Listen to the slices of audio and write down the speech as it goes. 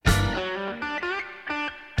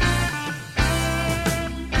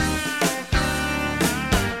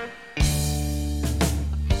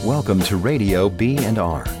Welcome to Radio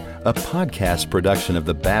B&R, a podcast production of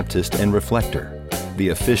the Baptist and Reflector, the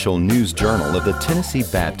official news journal of the Tennessee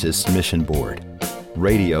Baptist Mission Board.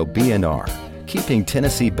 Radio B&R, keeping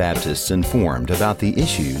Tennessee Baptists informed about the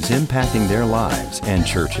issues impacting their lives and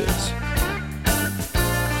churches.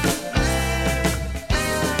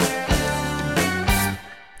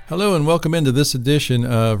 Hello and welcome into this edition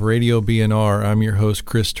of Radio B&R. I'm your host,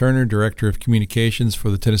 Chris Turner, Director of Communications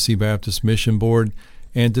for the Tennessee Baptist Mission Board.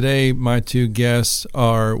 And today my two guests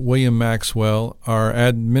are William Maxwell, our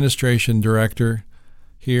Administration Director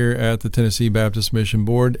here at the Tennessee Baptist Mission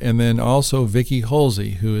Board, and then also Vicki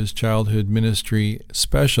Holsey, who is Childhood Ministry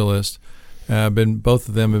Specialist. Both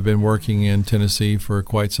of them have been working in Tennessee for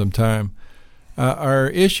quite some time. Our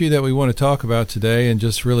issue that we want to talk about today and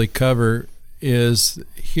just really cover is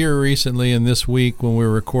here recently in this week when we're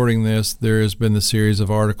recording this, there has been the series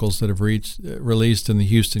of articles that have released in the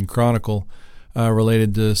Houston Chronicle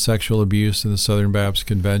related to sexual abuse in the Southern Baptist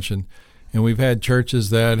Convention. And we've had churches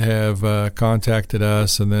that have contacted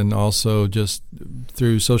us, and then also just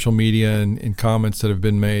through social media and comments that have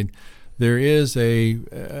been made. There is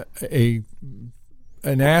an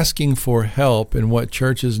asking for help in what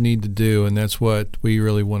churches need to do, and that's what we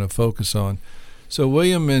really want to focus on. So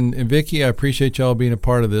William and Vicki, I appreciate y'all being a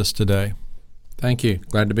part of this today. Thank you.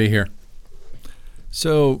 Glad to be here.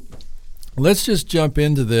 So let's just jump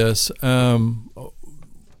into this.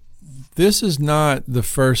 This is not the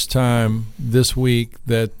first time this week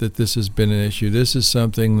that this has been an issue. This is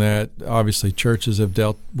something that obviously churches have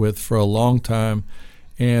dealt with for a long time,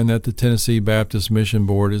 and that the Tennessee Baptist Mission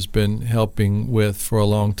Board has been helping with for a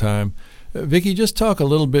long time. Vicki, just talk a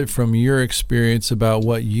little bit from your experience about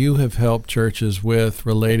what you have helped churches with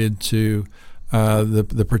related to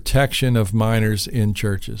the protection of minors in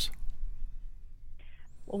churches.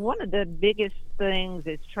 Well, one of the biggest things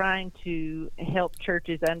is trying to help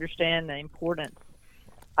churches understand the importance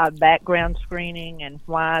of background screening and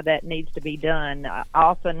why that needs to be done.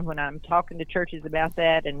 Often when I'm talking to churches about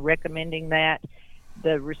that and recommending that,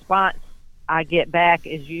 the response I get back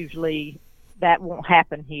is usually, that won't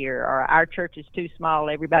happen here, or our church is too small,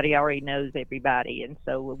 everybody already knows everybody, and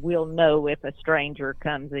so we'll know if a stranger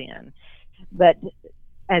comes in. But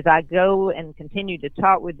as I go and continue to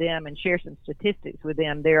talk with them and share some statistics with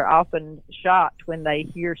them, they're often shocked when they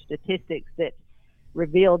hear statistics that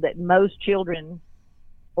reveal that most children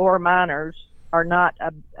or minors are not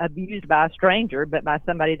abused by a stranger, but by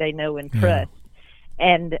somebody they know and trust.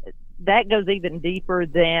 And that goes even deeper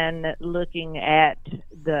than looking at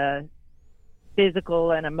the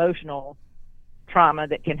physical and emotional trauma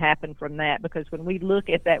that can happen from that, because when we look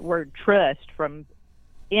at that word trust from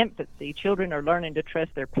infancy, children are learning to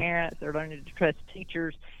trust their parents, they're learning to trust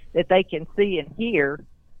teachers that they can see and hear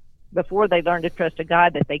before they learn to trust a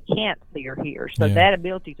God that they can't see or hear. So that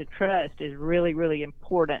ability to trust is really, really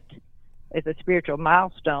important as a spiritual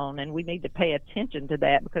milestone, and we need to pay attention to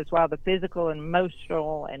that, because while the physical and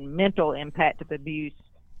emotional and mental impact of abuse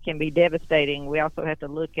can be devastating, we also have to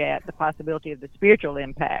look at the possibility of the spiritual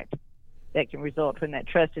impact that can result when that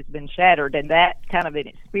trust has been shattered. And that kind of an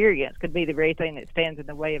experience could be the very thing that stands in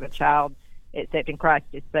the way of a child accepting Christ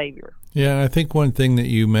as Savior. Yeah, I think one thing that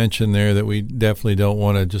you mentioned there that we definitely don't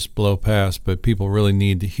want to just blow past, but people really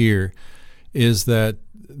need to hear, is that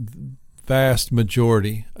vast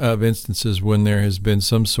majority of instances when there has been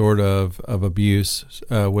some sort of abuse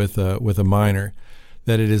with a minor,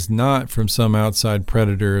 that it is not from some outside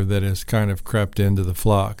predator that has kind of crept into the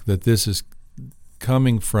flock, that this is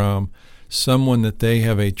coming from someone that they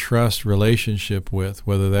have a trust relationship with,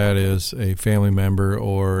 whether that is a family member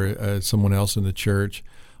or someone else in the church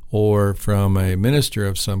or from a minister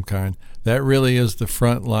of some kind. That really is the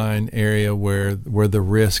front line area where the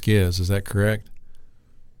risk is. Is that correct?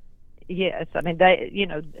 Yes. I mean,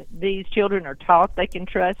 these children are taught they can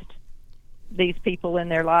trust these people in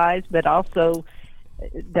their lives, but also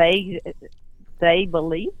they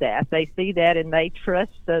believe that. They see that and they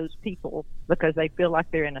trust those people because they feel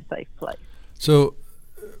like they're in a safe place. So,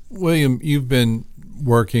 William, you've been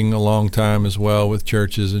working a long time as well with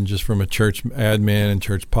churches, and just from a church admin and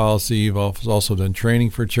church policy, you've also done training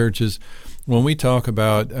for churches. When we talk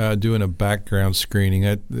about doing a background screening,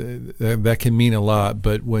 that can mean a lot,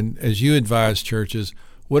 but as you advise churches,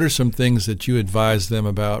 what are some things that you advise them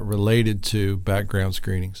about related to background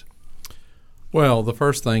screenings? Well, the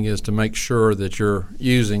first thing is to make sure that you're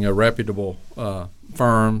using a reputable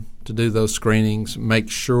firm to do those screenings. Make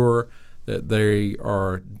sure that they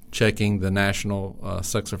are checking the National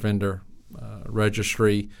Sex Offender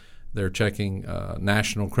Registry. They're checking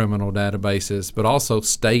national criminal databases, but also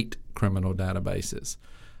state criminal databases.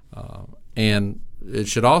 And it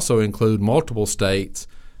should also include multiple states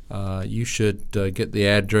you should get the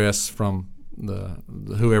address from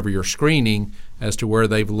whoever you're screening as to where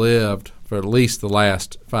they've lived for at least the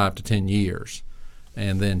last 5 to 10 years,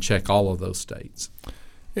 and then check all of those states.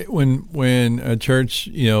 When a church,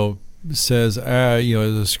 says, is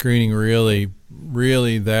a screening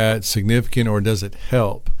really that significant, or does it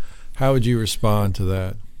help? How would you respond to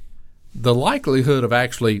that? The likelihood of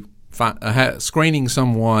actually screening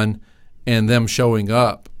someone and them showing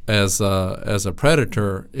up as a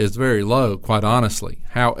predator is very low, quite honestly.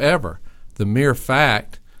 However, the mere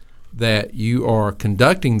fact that you are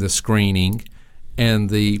conducting the screening and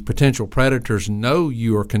the potential predators know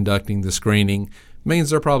you are conducting the screening means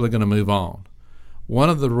they're probably going to move on. One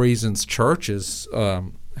of the reasons churches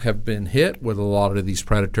have been hit with a lot of these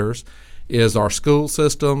predators is our school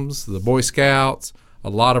systems, the Boy Scouts, a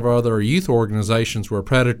lot of other youth organizations where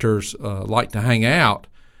predators like to hang out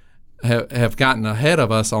have gotten ahead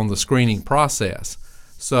of us on the screening process.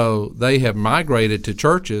 So they have migrated to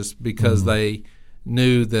churches because they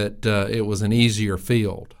knew that it was an easier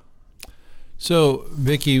field. So,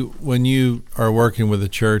 Vicki, when you are working with a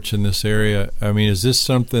church in this area, is this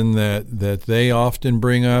something that they often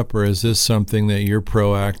bring up, or is this something that you're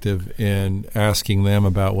proactive in asking them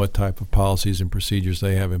about what type of policies and procedures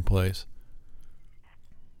they have in place?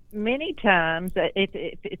 Many times,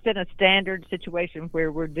 if it's in a standard situation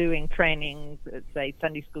where we're doing training, say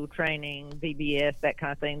Sunday school training, VBS, that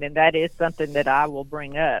kind of thing, then that is something that I will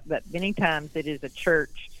bring up. But many times it is a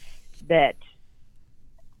church that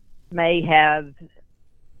may have,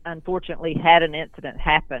 unfortunately, had an incident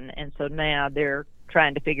happen, and so now they're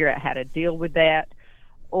trying to figure out how to deal with that.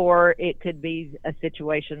 Or it could be a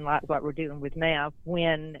situation like what we're dealing with now,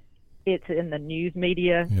 when it's in the news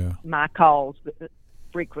media, my calls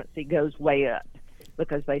frequency goes way up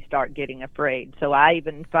because they start getting afraid. So I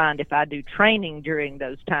even find if I do training during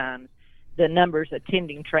those times, the numbers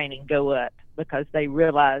attending training go up because they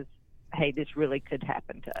realize, hey, this really could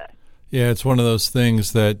happen to us. Yeah, it's one of those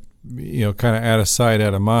things that, kind of out of sight,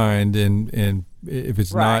 out of mind, and if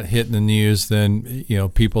it's not hitting the news, then,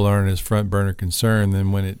 people aren't as front burner concerned.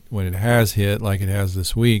 Then when it has hit, like it has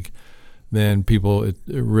this week, then people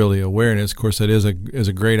really awareness. Of course, that is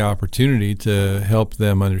a great opportunity to help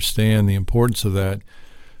them understand the importance of that.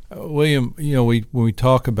 William, when we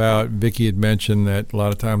talk about, Vicki had mentioned that a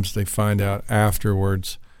lot of times they find out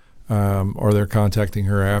afterwards, or they're contacting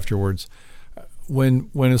her afterwards. When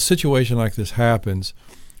a situation like this happens,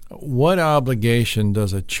 what obligation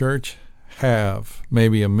does a church have,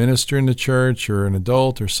 maybe a minister in the church or an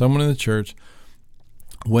adult or someone in the church,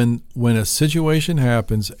 when a situation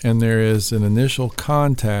happens and there is an initial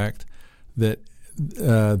contact that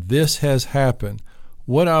this has happened,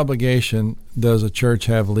 what obligation does a church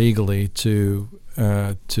have legally to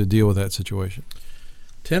deal with that situation?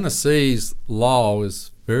 Tennessee's law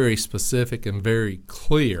is very specific and very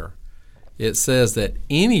clear. It says that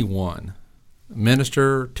anyone,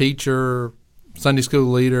 minister, teacher, Sunday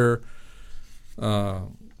school leader,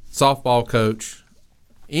 softball coach,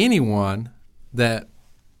 anyone that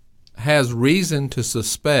has reason to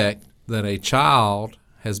suspect that a child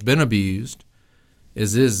has been abused,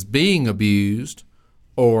 is being abused,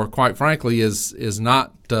 or quite frankly is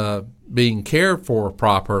not being cared for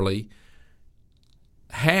properly,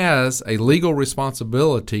 has a legal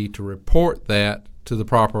responsibility to report that to the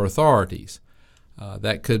proper authorities.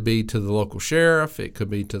 That could be to the local sheriff, it could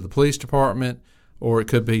be to the police department, or it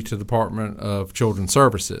could be to the Department of Children's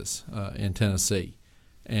Services in Tennessee.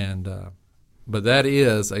 But that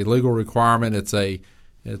is a legal requirement. It's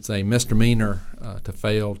a misdemeanor to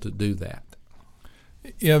fail to do that.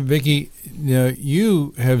 Yeah, Vicki,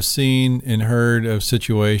 you have seen and heard of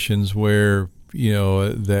situations where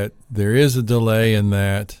that there is a delay in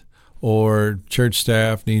that, or church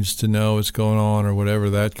staff needs to know what's going on, or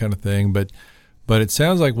whatever, that kind of thing. But it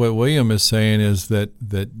sounds like what William is saying is that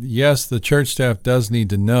yes, the church staff does need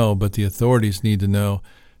to know, but the authorities need to know.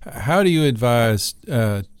 How do you advise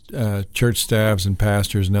church staffs and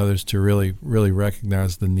pastors and others to really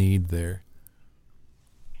recognize the need there?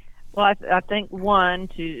 Well, I think one,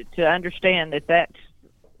 to understand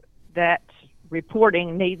that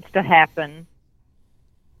reporting needs to happen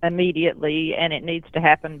immediately, and it needs to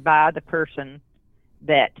happen by the person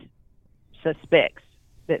that suspects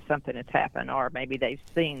that something has happened, or maybe they've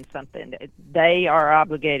seen something. They are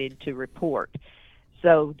obligated to report.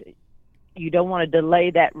 So you don't want to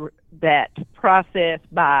delay that process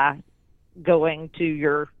by going to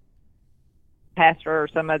your pastor or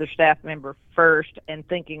some other staff member first and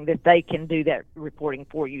thinking that they can do that reporting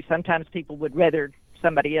for you. Sometimes people would rather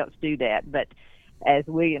somebody else do that, but as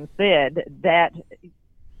William said, that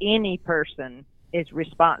any person is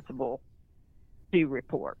responsible to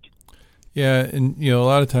report. Yeah, and a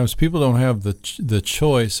lot of times people don't have the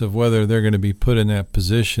choice of whether they're going to be put in that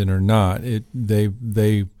position or not. If they're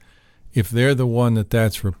the one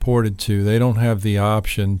that's reported to, they don't have the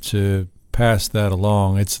option to pass that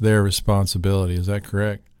along. It's their responsibility. Is that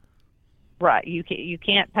correct? Right. You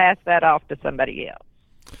can't pass that off to somebody else.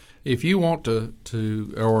 If you want to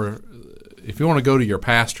if you want to go to your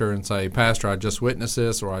pastor and say, "Pastor, I just witnessed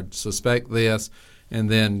this," or "I suspect this," and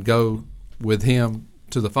then go with him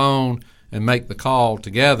to the phone and make the call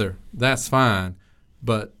together, that's fine,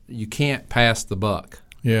 but you can't pass the buck.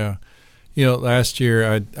 Yeah. Last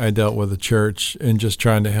year I dealt with a church and just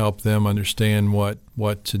trying to help them understand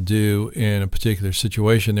what to do in a particular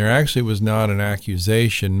situation. There actually was not an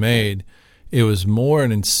accusation made. It was more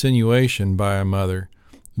an insinuation by a mother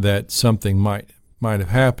that something might have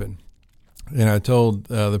happened. And I told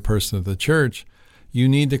the person at the church, you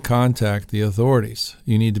need to contact the authorities.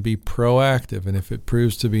 You need to be proactive, and if it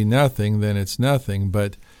proves to be nothing, then it's nothing.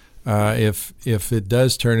 But if it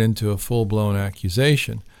does turn into a full-blown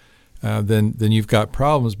accusation, then you've got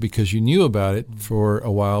problems because you knew about it for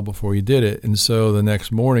a while before you did it. And so the next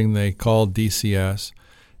morning they called DCS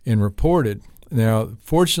and reported. Now,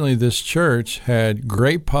 fortunately, this church had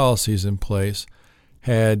great policies in place,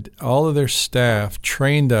 had all of their staff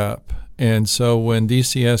trained up. And so when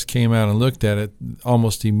DCS came out and looked at it,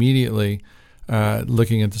 almost immediately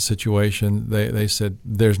looking at the situation, they said,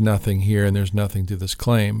 there's nothing here and there's nothing to this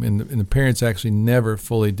claim. And the parents actually never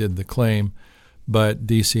fully did the claim, but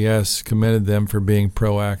DCS commended them for being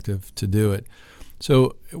proactive to do it.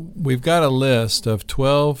 So we've got a list of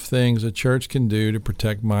 12 things a church can do to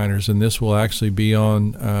protect minors, and this will actually be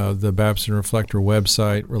on the Baptist and Reflector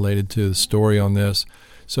website related to the story on this.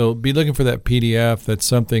 So be looking for that PDF. That's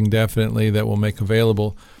something definitely that we'll make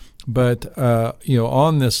available. But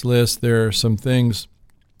on this list, there are some things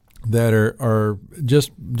that are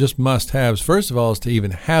just must-haves. First of all, is to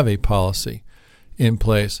even have a policy in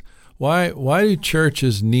place. Why do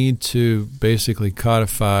churches need to basically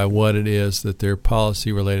codify what it is that their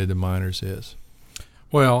policy related to minors is?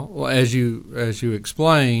 Well, as you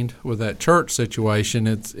explained with that church situation,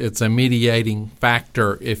 it's a mediating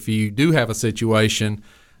factor. If you do have a situation,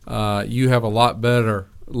 you have a lot better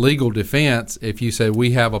legal defense if you say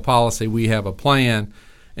we have a policy, we have a plan,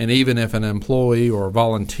 and even if an employee or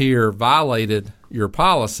volunteer violated your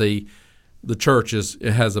policy, the church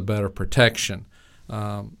has a better protection.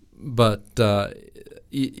 But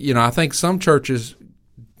I think some churches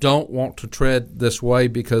don't want to tread this way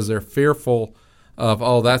because they're fearful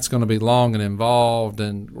of, that's going to be long and involved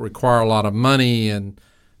and require a lot of money and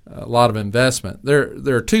a lot of investment.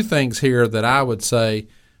 There are two things here that I would say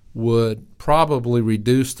would probably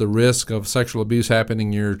reduce the risk of sexual abuse happening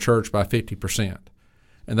in your church by 50%,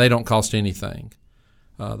 and they don't cost anything.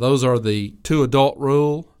 Those are the 2-adult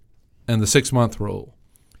rule and the 6-month rule.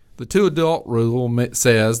 The 2-adult rule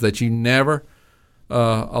says that you never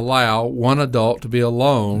allow one adult to be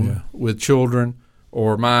alone with children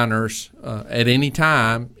or minors at any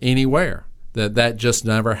time, anywhere. That just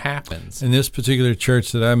never happens. And this particular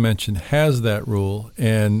church that I mentioned has that rule,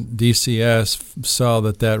 and DCS saw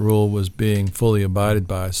that rule was being fully abided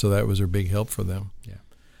by, so that was a big help for them. Yeah.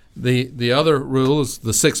 The other rule is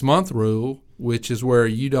the 6-month rule, which is where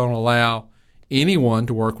you don't allow anyone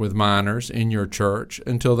to work with minors in your church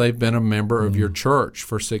until they've been a member of your church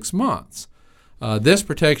for 6 months. This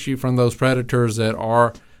protects you from those predators that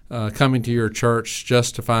are coming to your church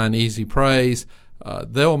just to find easy praise.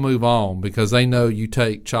 They'll move on because they know you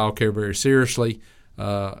take child care very seriously,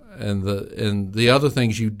 and the other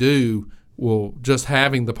things you do will, just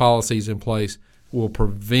having the policies in place, will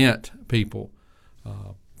prevent people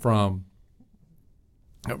from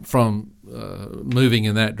moving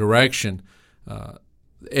in that direction.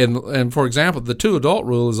 And for example, the 2-adult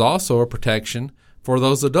rule is also a protection for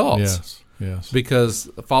those adults. Yes.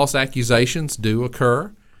 Because false accusations do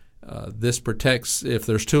occur. This protects if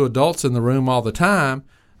there's 2 adults in the room all the time,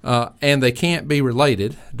 and they can't be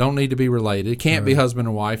related, don't need to be related, can't be husband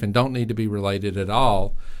and wife, and don't need to be related at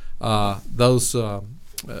all. The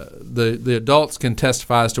adults can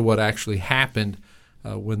testify as to what actually happened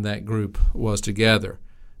when that group was together.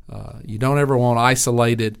 You don't ever want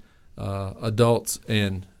isolated adults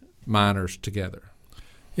and minors together.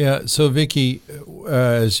 Yeah. So, Vicki,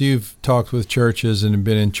 as you've talked with churches and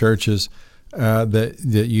been in churches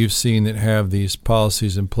that you've seen that have these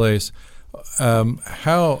policies in place,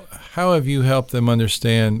 how have you helped them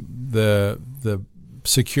understand the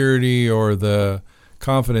security or the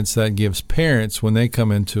confidence that gives parents when they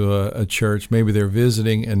come into a church? Maybe they're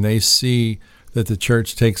visiting and they see that the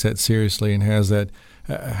church takes that seriously and has that.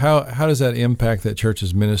 How does that impact that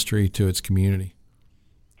church's ministry to its community?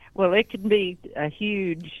 Well, it can be a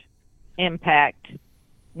huge impact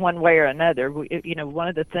one way or another. One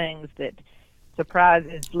of the things that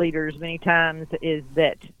surprises leaders many times is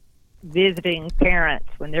that visiting parents,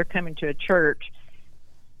 when they're coming to a church,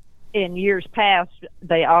 in years past,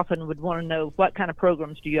 they often would want to know, what kind of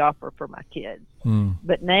programs do you offer for my kids?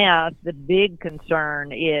 But now the big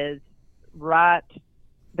concern is, right,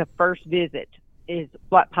 the first visit is,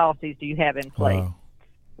 what policies do you have in place? Wow.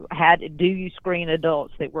 How do you screen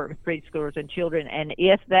adults that work with preschoolers and children? And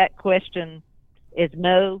if that question is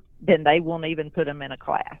no, then they won't even put them in a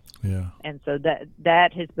class. Yeah. And so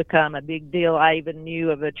that has become a big deal. I even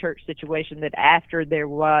knew of a church situation that after there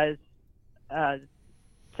was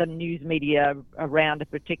some news media around a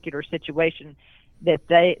particular situation, that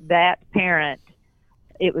parent,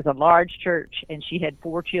 it was a large church and she had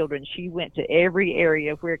 4 children. She went to every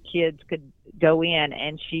area where kids could go in,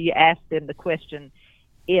 and she asked them the question,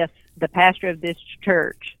 if the pastor of this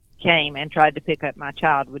church came and tried to pick up my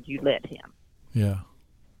child, would you let him? Yeah.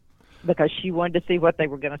 Because she wanted to see what they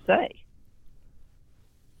were going to say.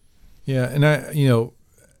 Yeah, and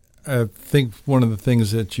I think one of the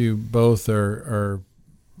things that you both are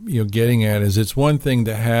getting at is, it's one thing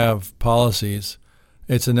to have policies.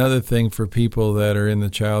 It's another thing for people that are in the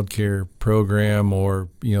child care program or,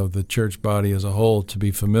 the church body as a whole to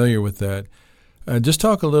be familiar with that. Just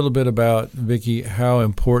talk a little bit about, Vicki, how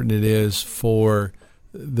important it is for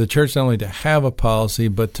the church not only to have a policy,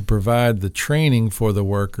 but to provide the training for the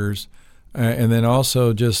workers, and then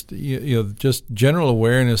also just just general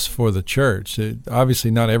awareness for the church.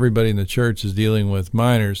 Obviously, not everybody in the church is dealing with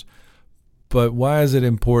minors, but why is it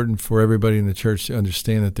important for everybody in the church to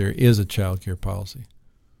understand that there is a child care policy?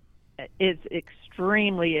 It's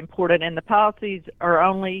extremely important, and the policies are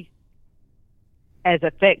only as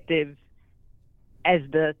effective as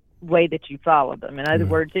the way that you follow them. In other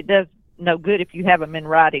words, it does no good if you have them in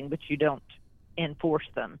writing, but you don't enforce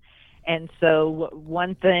them. And so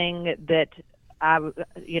one thing that I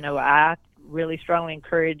really strongly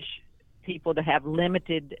encourage churches to have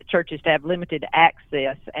limited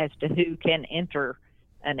access as to who can enter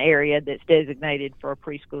an area that's designated for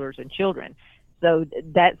preschoolers and children. So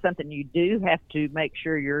that's something you do have to make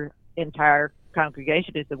sure your entire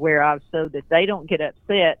congregation is aware of, so that they don't get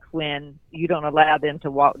upset when you don't allow them to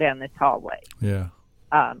walk down this hallway. Yeah.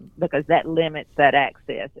 Because that limits that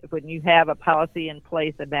access. When you have a policy in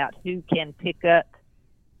place about who can pick up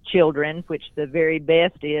children, which the very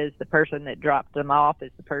best is the person that drops them off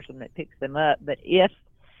is the person that picks them up. But if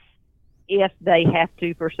they have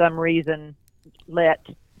to, for some reason,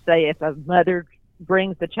 say if a mother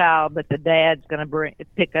brings the child, but the dad's going to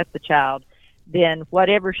pick up the child, then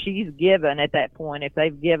whatever she's given at that point, if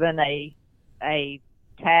they've given a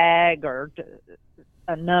tag or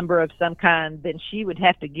a number of some kind, then she would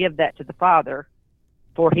have to give that to the father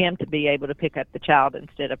for him to be able to pick up the child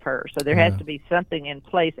instead of her. So there has to be something in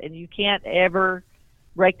place, and you can't ever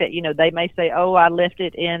break that. They may say, oh, I left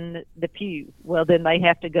it in the pew. Well, then they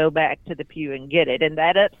have to go back to the pew and get it, and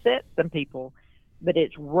that upsets some people, but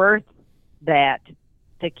it's worth that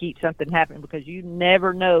to keep something happening, because you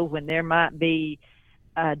never know when there might be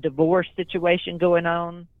a divorce situation going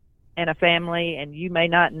on in a family, and you may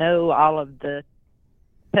not know all of the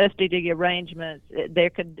custody arrangements. There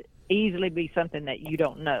could easily be something that you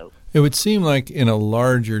don't know. It would seem like in a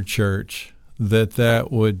larger church there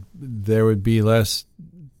would be less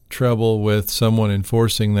trouble with someone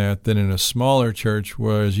enforcing that than in a smaller church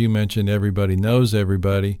where, as you mentioned, everybody knows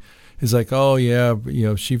everybody. It's like, oh, yeah,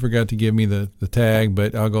 she forgot to give me the tag,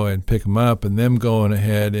 but I'll go ahead and pick them up, and them going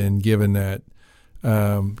ahead and giving the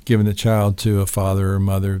child to a father or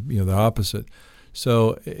mother, the opposite.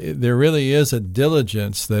 So there really is a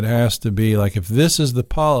diligence that has to be, like, if this is the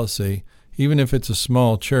policy, even if it's a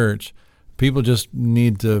small church, people just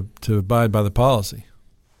need to abide by the policy.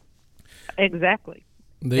 Exactly.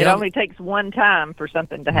 It only takes one time for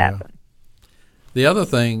something to happen. The other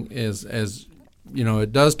thing is,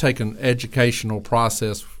 it does take an educational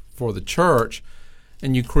process for the church,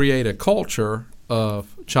 and you create a culture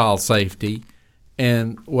of child safety.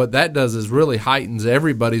 And what that does is really heightens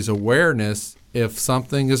everybody's awareness if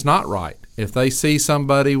something is not right. If they see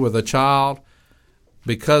somebody with a child,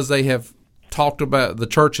 because they have the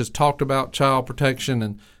church has talked about child protection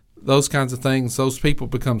and those kinds of things, those people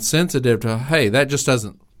become sensitive to, hey, that just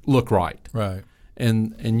doesn't look right. Right.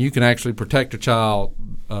 And you can actually protect a child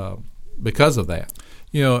because of that.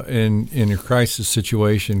 In a crisis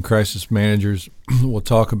situation, crisis managers will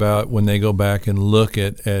talk about when they go back and look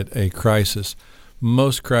at a crisis.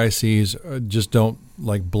 Most crises just don't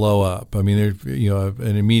blow up. I mean,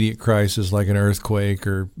 an immediate crisis like an earthquake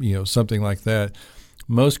or something like that.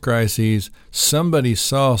 most crises, somebody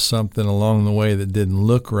saw something along the way that didn't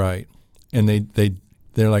look right, and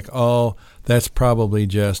they're like, oh, that's probably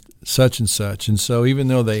just such and such. And so even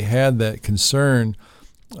though they had that concern,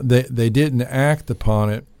 they didn't act upon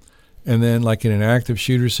it. And then like in an active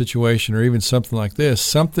shooter situation or even something like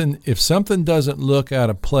this, if something doesn't look out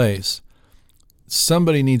of place,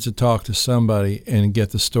 somebody needs to talk to somebody and get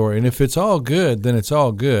the story. And if it's all good, then it's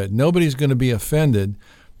all good. Nobody's going to be offended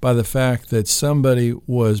by the fact that somebody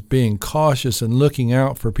was being cautious and looking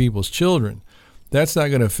out for people's children. That's not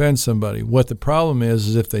going to offend somebody. What the problem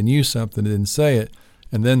is if they knew something and didn't say it,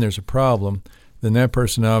 and then there's a problem, then that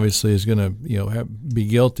person obviously is going to be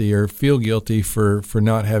guilty or feel guilty for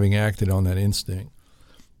not having acted on that instinct.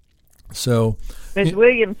 So, as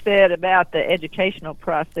William said about the educational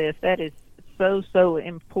process, that is so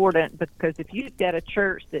important, because if you've got a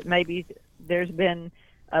church that maybe there's been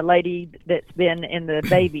a lady that's been in the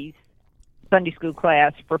babies Sunday school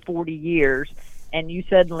class for 40 years, and you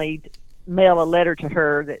suddenly mail a letter to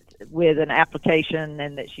her that with an application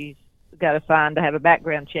and that she's got to sign to have a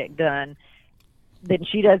background check done, then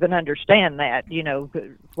she doesn't understand that.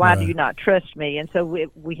 Why do you not trust me? And so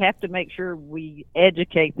we have to make sure we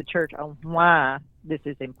educate the church on why this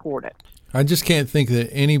is important. I just can't think that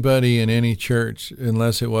anybody in any church,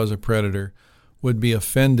 unless it was a predator, would be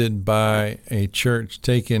offended by a church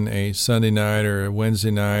taking a Sunday night or a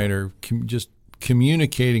Wednesday night or just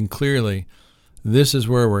communicating clearly, this is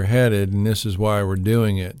where we're headed and this is why we're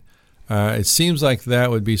doing it. It seems like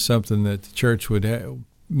that would be something that the church would have.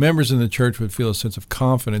 Members in the church would feel a sense of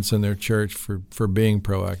confidence in their church for being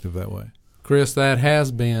proactive that way. Chris, that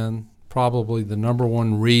has been probably the number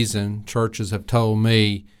one reason churches have told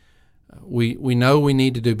me, we know we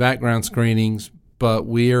need to do background screenings, but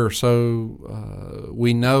we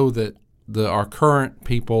know that our current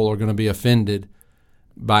people are going to be offended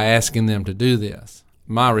by asking them to do this.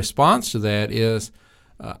 My response to that is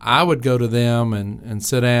I would go to them and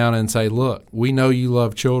sit down and say, look, we know you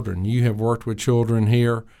love children. You have worked with children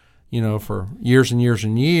here, for years and years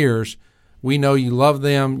and years. We know you love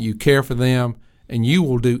them, you care for them, and you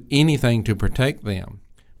will do anything to protect them.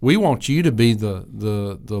 We want you to be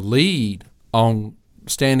the lead on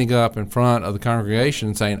standing up in front of the congregation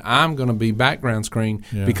and saying, I'm going to be background screened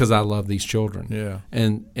because I love these children. Yeah.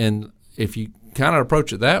 And if you kind of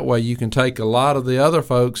approach it that way, you can take a lot of the other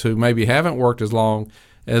folks who maybe haven't worked as long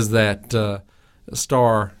as that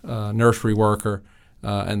star nursery worker,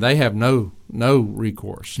 and they have no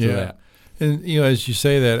recourse to that. And, as you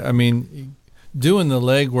say that, I mean, doing the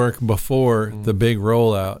legwork before the big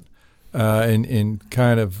rollout, and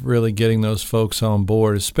kind of really getting those folks on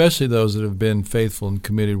board, especially those that have been faithful and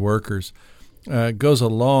committed workers, goes a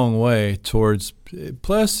long way towards.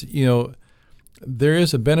 Plus, there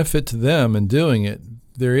is a benefit to them in doing it.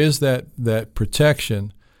 There is that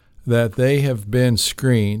protection that they have been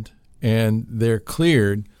screened and they're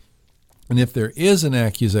cleared. And if there is an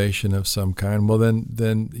accusation of some kind, well,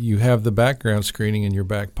 then you have the background screening in your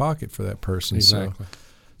back pocket for that person. Exactly.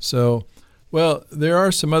 So well, there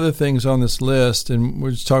are some other things on this list, and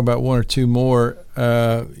we'll just talk about one or two more.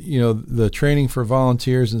 The training for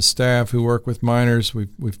volunteers and staff who work with minors,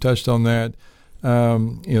 we've touched on that.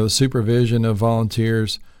 The supervision of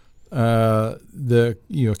volunteers, the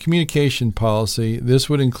communication policy. This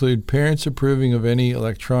would include parents approving of any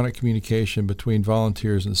electronic communication between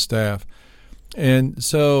volunteers and staff. And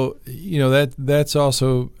so, that's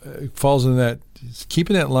also falls in that,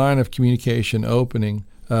 keeping that line of communication open.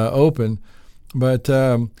 But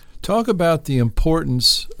talk about the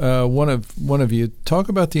importance. One of you talk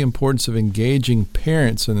about the importance of engaging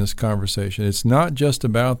parents in this conversation. It's not just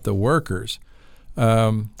about the workers.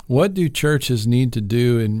 What do churches need to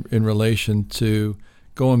do in relation to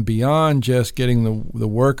going beyond just getting the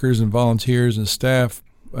workers and volunteers and staff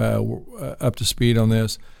up to speed on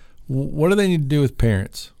this? What do they need to do with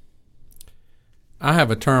parents? I have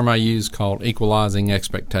a term I use called equalizing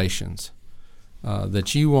expectations.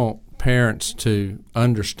 That you want parents to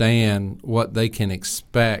understand what they can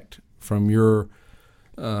expect from your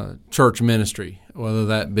church ministry, whether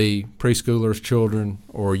that be preschoolers, children,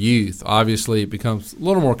 or youth. Obviously, it becomes a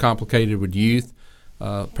little more complicated with youth.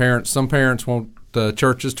 Some parents want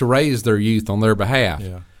churches to raise their youth on their behalf.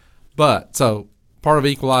 Yeah. But so part of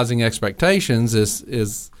equalizing expectations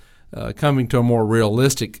is coming to a more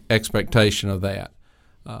realistic expectation of that.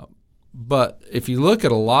 But if you look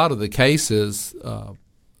at a lot of the cases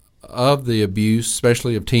of the abuse,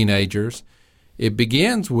 especially of teenagers, it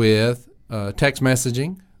begins with text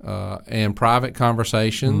messaging and private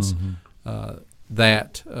conversations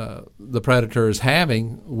that the predator is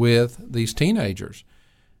having with these teenagers.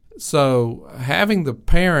 So having the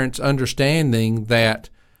parents understanding that,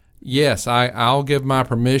 yes, I'll give my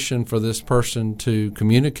permission for this person to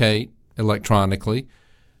communicate electronically,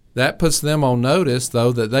 that puts them on notice,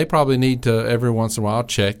 though, that they probably need to every once in a while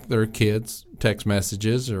check their kids' text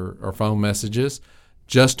messages or phone messages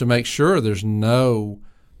just to make sure there's no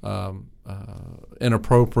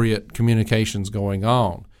inappropriate communications going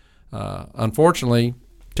on. Unfortunately,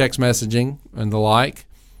 text messaging and the like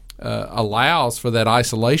allows for that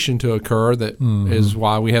isolation to occur. That is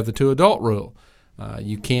why we have the 2-adult rule.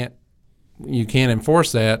 You can't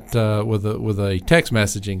enforce that with a text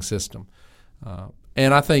messaging system.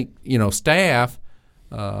 And I think staff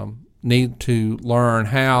need to learn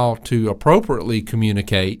how to appropriately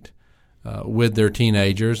communicate with their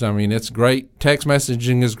teenagers. I mean, it's great. Text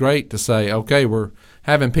messaging is great to say, okay, we're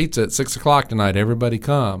having pizza at 6:00 tonight. Everybody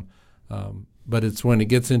come. But it's when it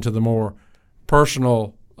gets into the more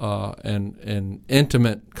personal and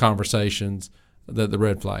intimate conversations that the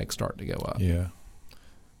red flags start to go up. Yeah.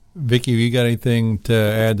 Vicki, you got anything to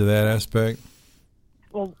add to that aspect?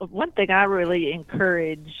 Well, one thing I really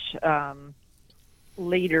encourage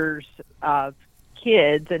leaders of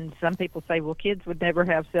kids, and some people say, well, kids would never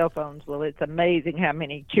have cell phones. Well, it's amazing how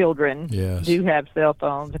many children do have cell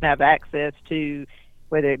phones and have access to,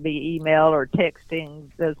 whether it be email or texting,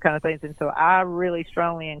 those kind of things. And so I really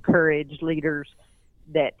strongly encourage leaders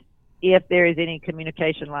that if there is any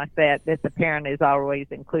communication like that the parent is always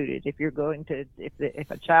included. If you're going to,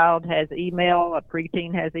 if a child has email, a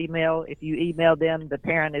preteen has email, if you email them, the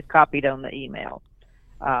parent is copied on the email.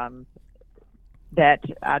 That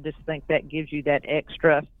I just think that gives you that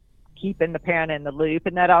extra keeping the parent in the loop,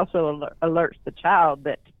 and that also alerts the child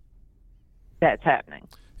that that's happening.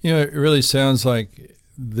 It really sounds like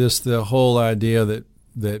the whole idea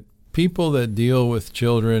that people that deal with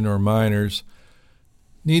children or minors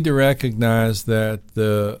need to recognize that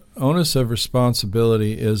the onus of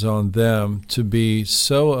responsibility is on them to be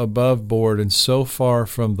so above board and so far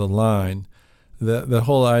from the line, that the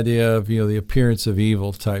whole idea of the appearance of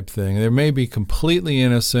evil type thing. They may be completely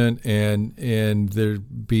innocent and there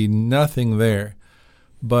be nothing there,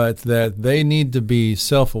 but that they need to be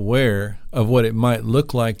self-aware of what it might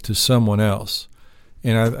look like to someone else.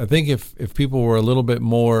 And I think if people were a little bit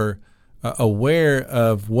more aware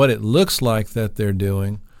of what it looks like that they're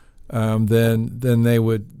doing, then they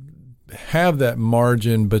would have that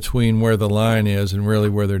margin between where the line is and really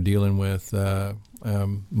where they're dealing with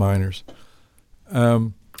minors.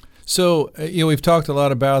 So we've talked a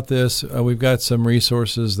lot about this. We've got some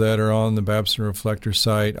resources that are on the Baptist Reflector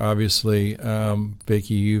site. Obviously,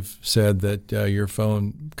 Vicki, you've said that your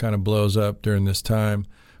phone kind of blows up during this time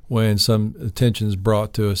when some attention is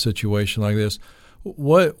brought to a situation like this.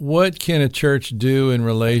 What can a church do in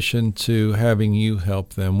relation to having you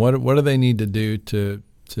help them? What do they need to do to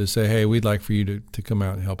say, hey, we'd like for you to come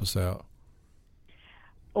out and help us out?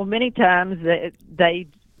 Well, many times they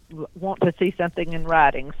want to see something in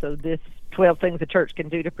writing. So this 12 things a church can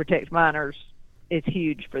do to protect minors is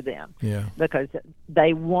huge for them. Yeah. Because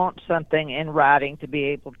they want something in writing to be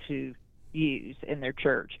able to use in their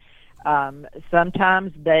church.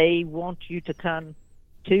 Sometimes they want you to come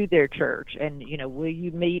to their church and, will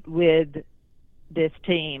you meet with this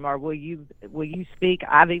team, or will you speak?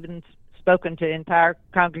 I've even spoken to entire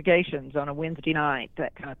congregations on a Wednesday night,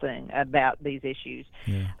 that kind of thing, about these issues.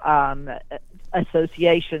 Yeah.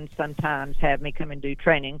 Associations sometimes have me come and do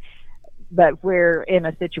training, but we're in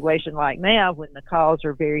a situation like now when the calls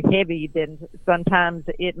are very heavy, then sometimes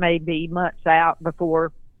it may be months out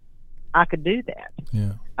before I could do that.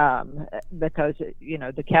 Yeah. Because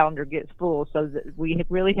the calendar gets full, so that we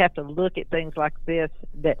really have to look at things like this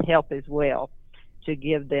that help as well, to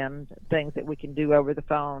give them things that we can do over the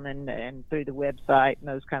phone and through the website and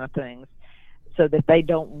those kind of things, so that they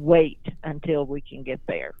don't wait until we can get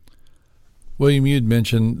there. William, you'd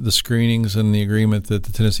mentioned the screenings and the agreement that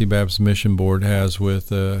the Tennessee Baptist Mission Board has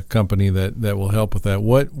with a company that will help with that.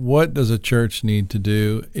 What does a church need to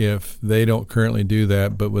do if they don't currently do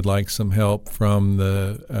that but would like some help from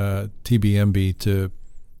the TBMB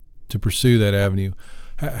to pursue that avenue?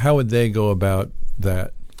 How would they go about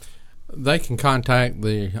that? They can contact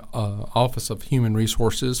the Office of Human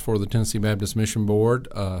Resources for the Tennessee Baptist Mission Board.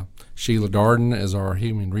 Sheila Darden is our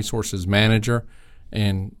Human Resources Manager,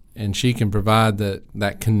 and she can provide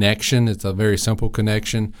that connection. It's a very simple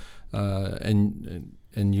connection, and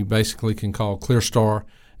you basically can call ClearStar,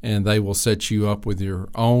 and they will set you up with your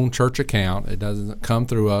own church account. It doesn't come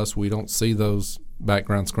through us. We don't see those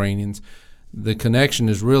background screenings. The connection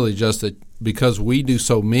is really just that because we do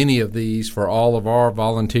so many of these for all of our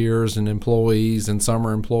volunteers and employees and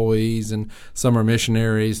summer employees and summer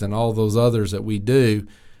missionaries and all those others that we do,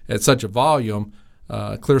 at such a volume,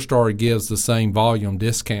 ClearStar gives the same volume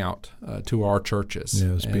discount to our churches.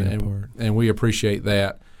 Yeah, it's being a part. And we appreciate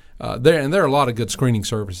that. There are a lot of good screening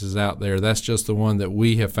services out there. That's just the one that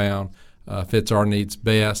we have found fits our needs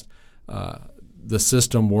best. The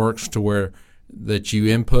system works to where that you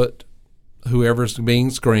input whoever's being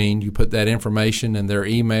screened, you put that information in their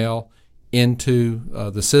email into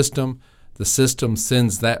the system. The system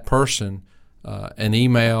sends that person an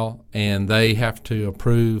email, and they have to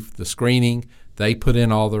approve the screening. They put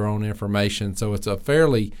in all their own information. So it's a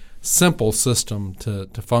fairly simple system to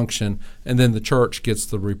function, and then the church gets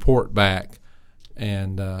the report back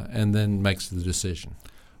and then makes the decision.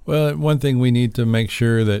 Well, one thing we need to make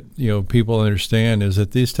sure that people understand is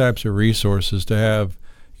that these types of resources, to have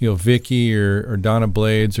Vicki or Donna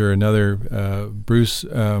Blades or another Bruce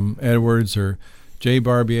Edwards or Jay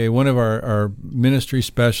Barbier, one of our ministry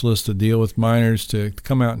specialists to deal with minors, to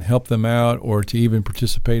come out and help them out or to even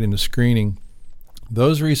participate in the screening,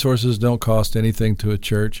 those resources don't cost anything to a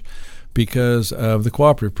church because of the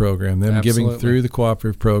cooperative program. Them Absolutely. Giving through the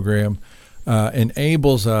cooperative program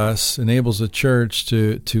enables the church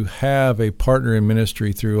to have a partner in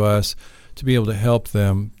ministry through us to be able to help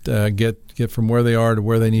them get from where they are to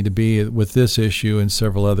where they need to be with this issue and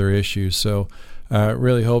several other issues. So I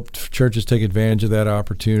really hope churches take advantage of that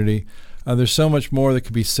opportunity. There's so much more that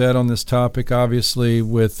could be said on this topic, obviously,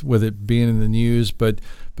 with it being in the news, but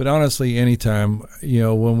honestly, anytime,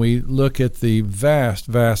 when we look at the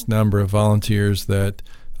vast number of volunteers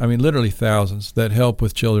literally thousands that help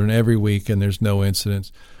with children every week and there's no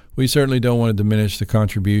incidents, we certainly don't want to diminish the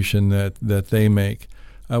contribution that they make.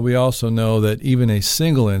 We also know that even a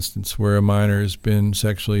single instance where a minor has been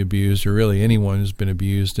sexually abused, or really anyone who's been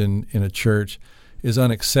abused in a church, is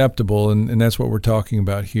unacceptable, and that's what we're talking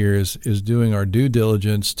about here is doing our due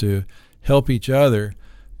diligence to help each other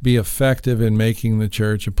be effective in making the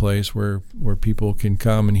church a place where people can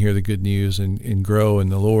come and hear the good news and grow in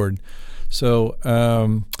the Lord. So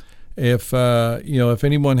if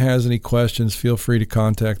anyone has any questions, feel free to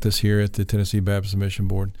contact us here at the Tennessee Baptist Mission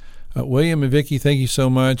Board. William and Vicki, thank you so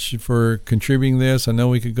much for contributing this. I know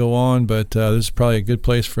we could go on, but this is probably a good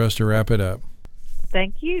place for us to wrap it up.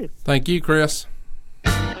 Thank you. Thank you, Chris.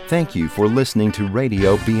 Thank you for listening to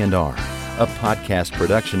Radio B&R, a podcast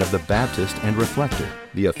production of the Baptist and Reflector,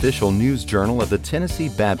 the official news journal of the Tennessee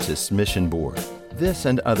Baptist Mission Board. This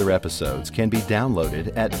and other episodes can be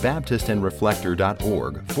downloaded at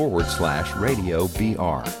baptistandreflector.org/Radio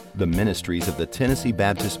BR. The ministries of the Tennessee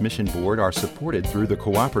Baptist Mission Board are supported through the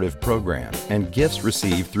cooperative program and gifts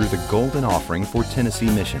received through the Golden Offering for Tennessee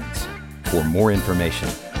Missions. For more information,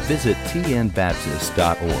 visit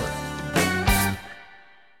tnbaptist.org.